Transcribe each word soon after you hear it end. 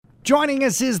Joining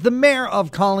us is the Mayor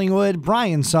of Collingwood,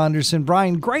 Brian Saunderson.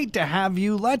 Brian, great to have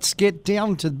you. Let's get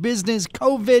down to business.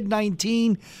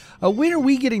 COVID-19. When are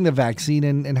we getting the vaccine,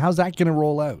 and how's that going to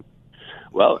roll out?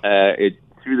 Well,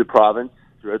 throughout the province,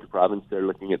 they're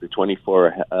looking at the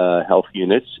 24 health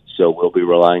units. So we'll be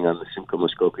relying on the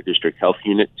Simcoe-Muskoka District Health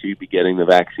Unit to be getting the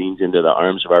vaccines into the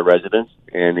arms of our residents.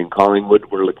 And in Collingwood,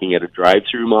 we're looking at a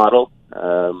drive-through model.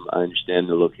 I understand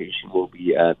the location will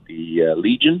be at the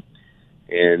Legion.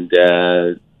 And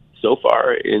so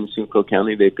far in Simcoe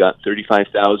County, they've got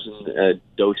 35,000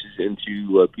 doses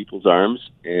into people's arms,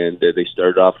 and they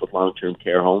started off with long-term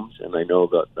care homes. And I know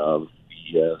that of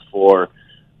the 4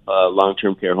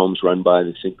 long-term care homes run by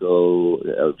the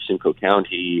Simcoe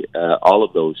County, all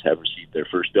of those have received their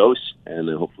first dose, and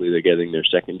hopefully they're getting their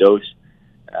second dose.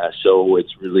 So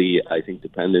it's really, I think,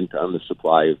 dependent on the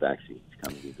supply of vaccines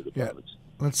coming into the province.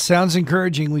 That sounds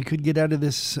encouraging. We could get out of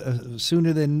this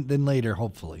sooner than later,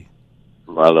 hopefully.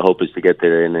 Well, the hope is to get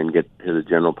there in and get to the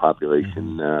general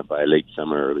population by late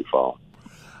summer, early fall.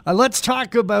 Let's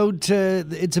talk about,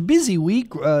 it's a busy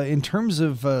week in terms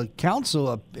of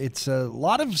council. It's a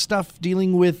lot of stuff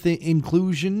dealing with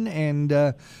inclusion,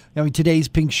 and today's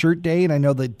Pink Shirt Day, and I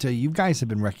know that you guys have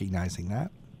been recognizing that.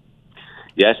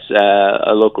 Yes,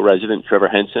 a local resident, Trevor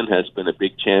Henson, has been a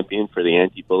big champion for the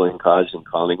anti-bullying cause in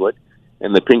Collingwood.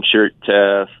 And the pink shirt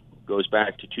goes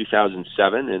back to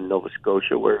 2007 in Nova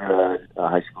Scotia, where a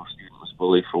high school student was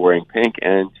bullied for wearing pink,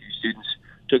 and 2 students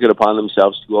took it upon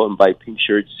themselves to go out and buy pink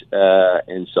shirts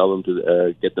and sell them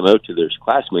to get them out to their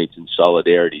classmates in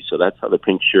solidarity. So that's how the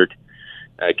pink shirt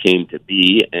came to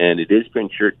be. And it is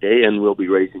Pink Shirt Day, and we'll be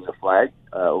raising the flag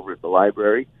over at the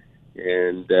library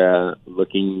and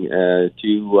looking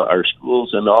to our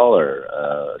schools and all our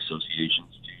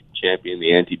associations champion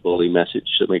the anti-bully message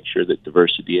to make sure that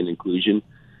diversity and inclusion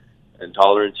and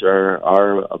tolerance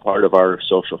are a part of our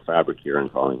social fabric here in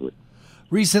Collingwood.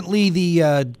 Recently,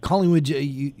 the Collingwood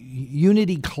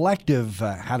Unity Collective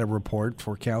had a report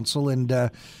for council. And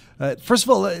first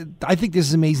of all, I think this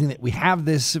is amazing that we have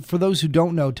this. For those who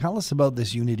don't know, tell us about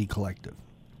this Unity Collective.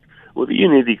 Well, the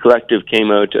Unity Collective came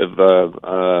out of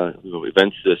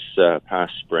events this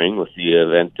past spring with the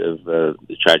event of the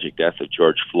tragic death of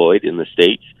George Floyd in the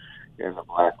States. And the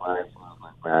Black Lives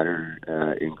Movement matter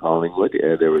in Collingwood.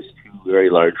 There was 2 very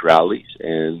large rallies,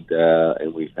 and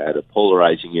we've had a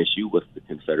polarizing issue with the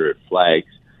Confederate flags.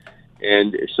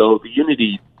 And so the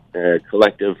Unity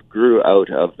Collective grew out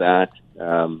of that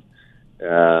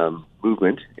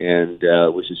movement and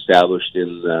was established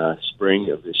in the spring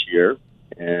of this year.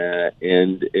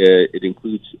 And it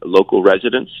includes local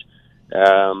residents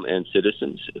and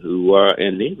citizens who are,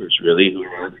 and neighbors really, who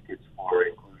are advocates for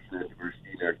inclusion and diversity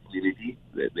in our community.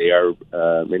 They are,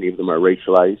 many of them are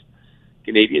racialized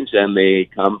Canadians, and they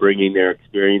come bringing their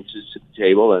experiences to the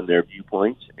table and their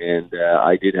viewpoints. And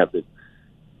I did have the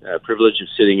privilege of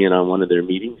sitting in on one of their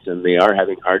meetings, and they are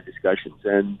having hard discussions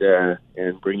and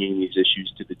bringing these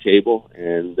issues to the table.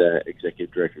 And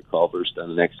Executive Director Culver's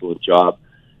done an excellent job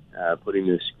putting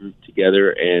this group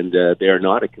together. And they are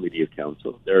not a committee of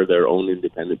council; they're their own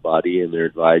independent body, and they're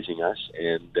advising us.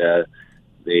 And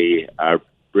they are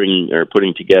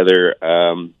putting together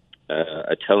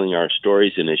a Telling Our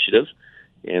Stories initiative,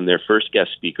 and their first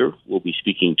guest speaker will be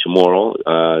speaking tomorrow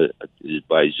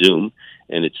by Zoom,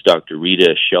 and it's Dr.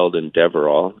 Rita Sheldon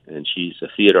Deverall, and she's a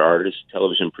theater artist,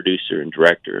 television producer and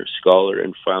director, scholar,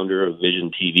 and founder of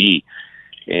Vision TV,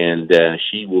 and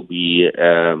she will be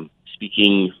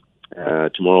speaking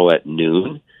tomorrow at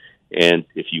noon. And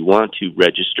if you want to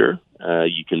register,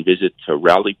 you can visit the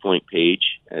Rally Point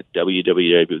page at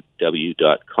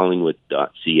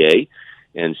www.collingwood.ca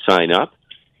and sign up.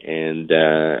 And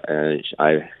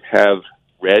I have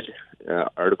read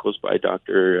articles by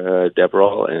Dr.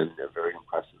 Deverall, and they're very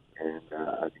impressive. And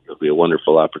I think it'll be a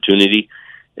wonderful opportunity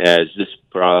as this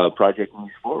project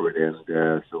moves forward. And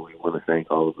so we want to thank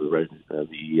all of the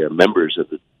members of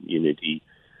the Unity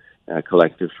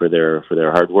Collective for their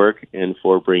hard work and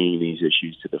for bringing these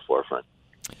issues to the forefront.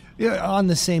 Yeah, on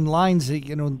the same lines,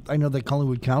 I know that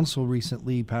Collingwood Council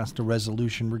recently passed a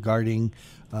resolution regarding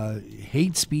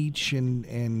hate speech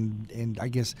and I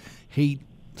guess hate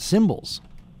symbols.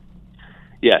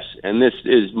 Yes, and this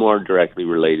is more directly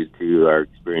related to our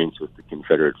experience with the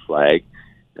Confederate flag.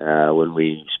 When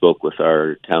we spoke with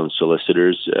our town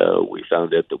solicitors, we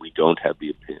found out that we don't have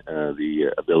the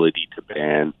ability to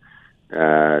ban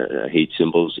hate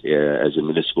symbols as a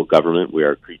municipal government. We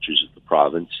are creatures of the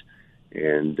province,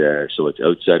 and so it's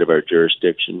outside of our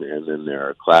jurisdiction. And then there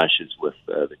are clashes with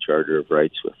the Charter of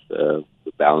Rights, with the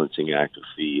balancing act of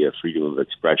the freedom of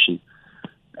expression.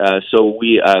 So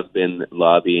we have been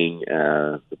lobbying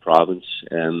the province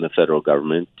and the federal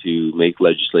government to make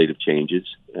legislative changes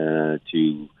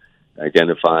to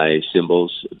identify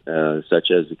symbols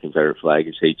such as the Confederate flag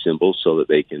as hate symbols so that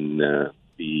they can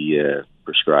be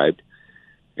prescribed.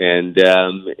 And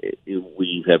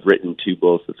we have written to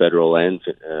both the federal and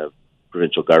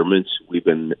provincial governments. We've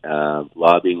been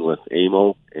lobbying with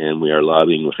AMO, and we are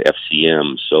lobbying with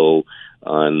FCM. So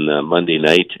on Monday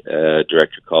night,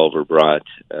 Director Culver brought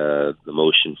the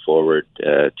motion forward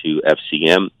to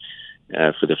FCM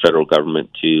for the federal government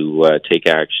to take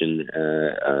action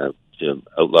to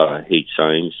outlaw hate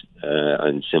signs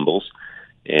and symbols.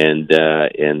 And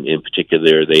in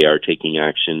particular, they are taking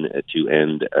action to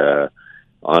end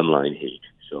online hate.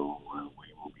 So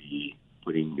we will be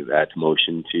putting that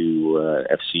motion to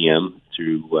FCM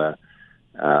through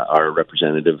our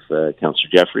representative, Councillor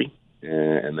Jeffrey,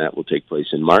 and that will take place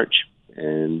in March.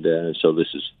 And so this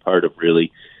is part of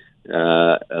really,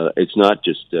 it's not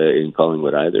just in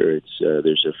Collingwood either. It's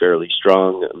there's a fairly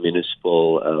strong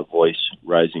municipal voice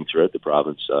rising throughout the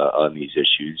province on these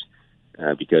issues,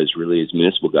 because really as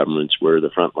municipal governments, we're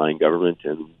the frontline government,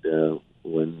 and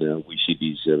when we see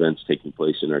these events taking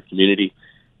place in our community,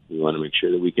 we want to make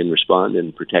sure that we can respond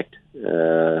and protect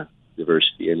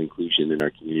diversity and inclusion in our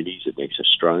communities. It makes us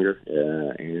stronger,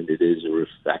 and it is a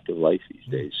fact of life these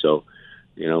days. So,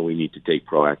 we need to take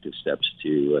proactive steps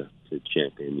to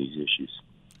champion these issues.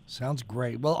 Sounds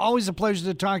great. Well, always a pleasure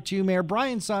to talk to you, Mayor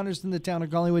Brian Saunderson, the town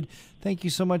of Collingwood. Thank you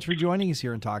so much for joining us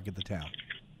here and Talk at the Town.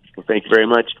 Well, thank you very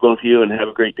much, both of you, and have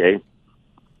a great day.